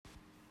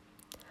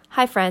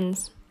Hi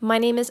friends, my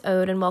name is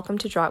Ode and welcome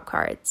to Drop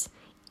Cards.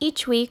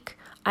 Each week,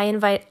 I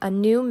invite a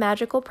new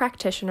magical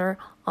practitioner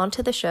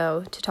onto the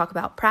show to talk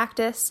about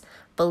practice,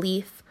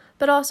 belief,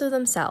 but also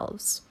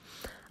themselves.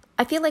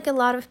 I feel like a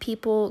lot of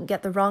people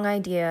get the wrong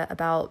idea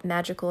about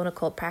magical and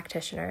occult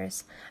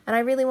practitioners, and I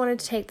really wanted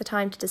to take the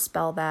time to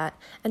dispel that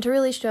and to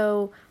really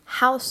show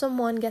how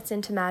someone gets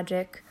into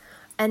magic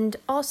and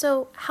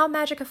also how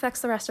magic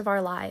affects the rest of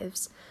our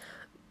lives.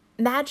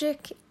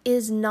 Magic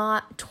is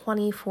not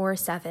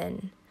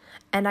 24/7.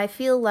 And I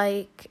feel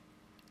like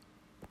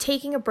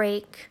taking a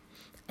break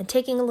and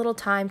taking a little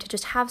time to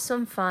just have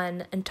some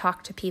fun and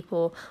talk to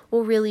people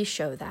will really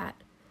show that.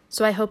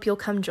 So I hope you'll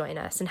come join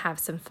us and have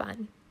some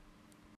fun.